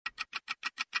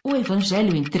O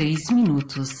Evangelho em 3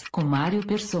 minutos, com Mário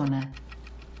Persona.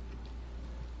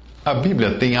 A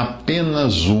Bíblia tem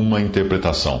apenas uma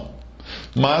interpretação,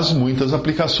 mas muitas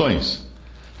aplicações.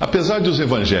 Apesar de os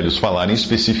evangelhos falarem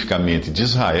especificamente de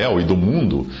Israel e do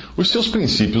mundo, os seus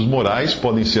princípios morais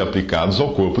podem ser aplicados ao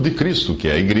corpo de Cristo, que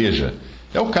é a Igreja.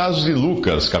 É o caso de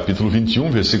Lucas, capítulo 21,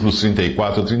 versículos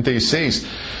 34 a 36,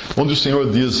 onde o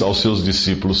Senhor diz aos seus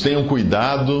discípulos: tenham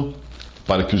cuidado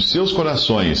para que os seus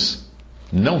corações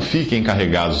não fiquem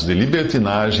carregados de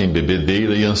libertinagem,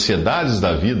 bebedeira e ansiedades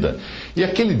da vida. E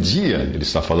aquele dia, ele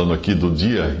está falando aqui do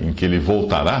dia em que ele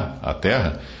voltará à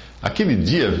terra, aquele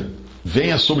dia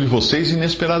venha sobre vocês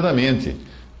inesperadamente,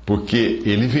 porque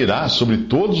ele virá sobre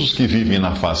todos os que vivem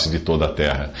na face de toda a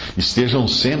terra. Estejam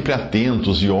sempre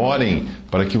atentos e orem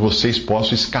para que vocês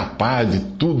possam escapar de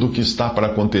tudo o que está para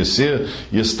acontecer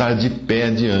e estar de pé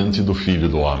diante do Filho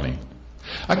do Homem.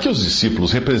 Aqui os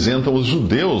discípulos representam os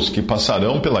judeus que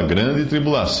passarão pela grande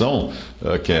tribulação,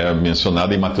 que é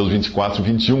mencionada em Mateus 24,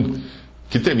 21,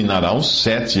 que terminará uns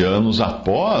 7 anos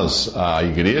após a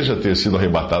igreja ter sido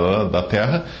arrebatada da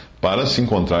terra para se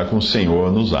encontrar com o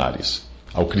Senhor nos ares.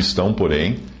 Ao cristão,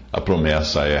 porém, a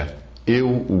promessa é: eu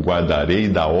o guardarei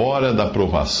da hora da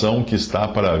provação que está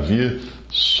para vir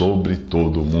sobre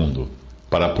todo o mundo,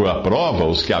 para pôr à prova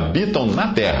os que habitam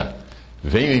na terra.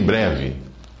 Venho em breve,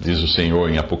 diz o Senhor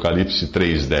em Apocalipse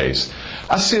 3:10.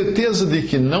 A certeza de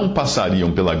que não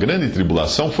passariam pela grande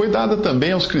tribulação foi dada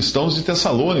também aos cristãos de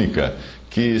Tessalônica,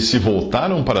 que se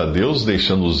voltaram para Deus,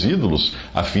 deixando os ídolos,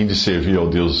 a fim de servir ao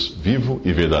Deus vivo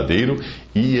e verdadeiro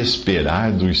e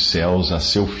esperar dos céus a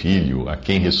seu Filho, a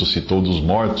quem ressuscitou dos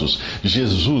mortos,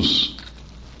 Jesus,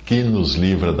 que nos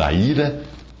livra da ira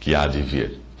que há de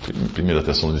vir. 1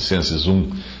 Tessalonicenses 1,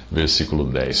 versículo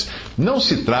 10. Não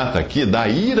se trata aqui da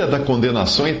ira da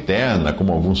condenação eterna,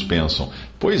 como alguns pensam,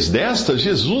 pois desta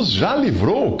Jesus já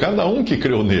livrou cada um que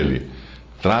creu nele.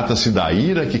 Trata-se da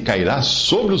ira que cairá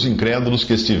sobre os incrédulos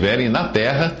que estiverem na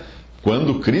terra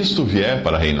quando Cristo vier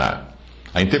para reinar.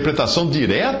 A interpretação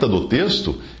direta do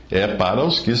texto é para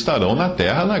os que estarão na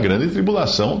terra na grande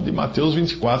tribulação de Mateus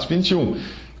 24, 21,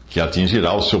 que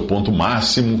atingirá o seu ponto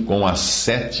máximo com as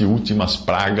 7 últimas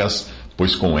pragas,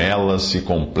 pois com elas se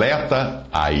completa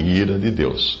a ira de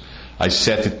Deus. As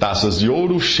 7 taças de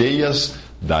ouro cheias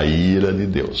da ira de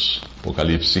Deus.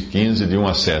 Apocalipse 15, de 1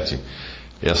 a 7.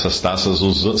 Essas taças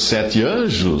os 7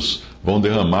 anjos vão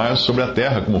derramar sobre a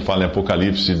terra, como fala em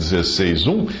Apocalipse 16,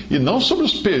 1, e não sobre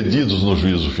os perdidos no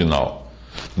juízo final.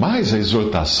 Mas a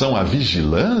exortação à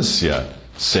vigilância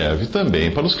serve também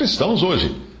para os cristãos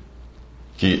hoje,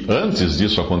 que antes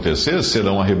disso acontecer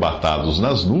serão arrebatados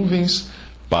nas nuvens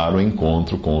para o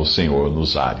encontro com o Senhor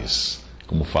nos ares,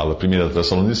 como fala 1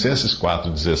 Tessalonicenses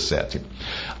 4,17.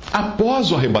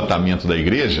 Após o arrebatamento da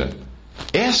igreja,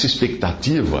 essa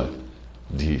expectativa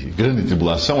de grande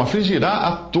tribulação afligirá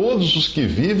a todos os que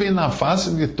vivem na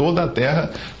face de toda a terra,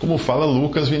 como fala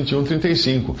Lucas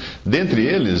 21:35. Dentre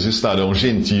eles estarão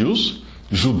gentios,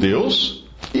 judeus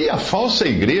e a falsa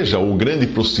igreja, ou grande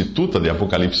prostituta de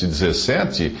Apocalipse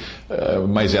 17,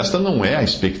 mas esta não é a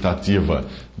expectativa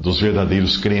dos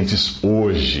verdadeiros crentes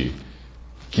hoje,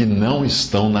 que não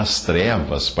estão nas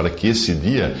trevas, para que esse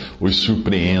dia os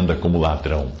surpreenda como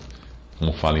ladrão,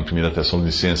 como fala em 1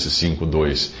 Tessalonicenses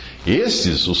 5:2.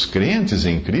 Estes, os crentes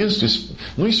em Cristo,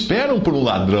 não esperam por um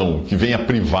ladrão que venha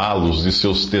privá-los de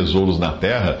seus tesouros na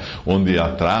terra, onde a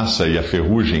traça e a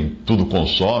ferrugem tudo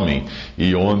consomem,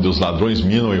 e onde os ladrões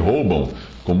minam e roubam,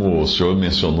 como o Senhor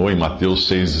mencionou em Mateus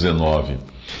 6,19.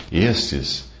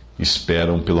 Estes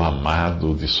esperam pelo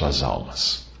amado de suas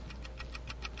almas.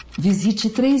 Visite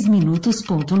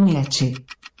 3minutos.net.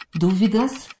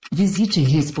 Dúvidas? Visite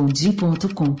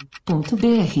respondi.com.br.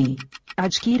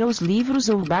 Adquira os livros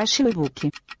ou baixe o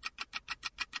e-book.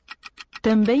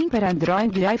 Também para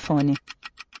Android e iPhone.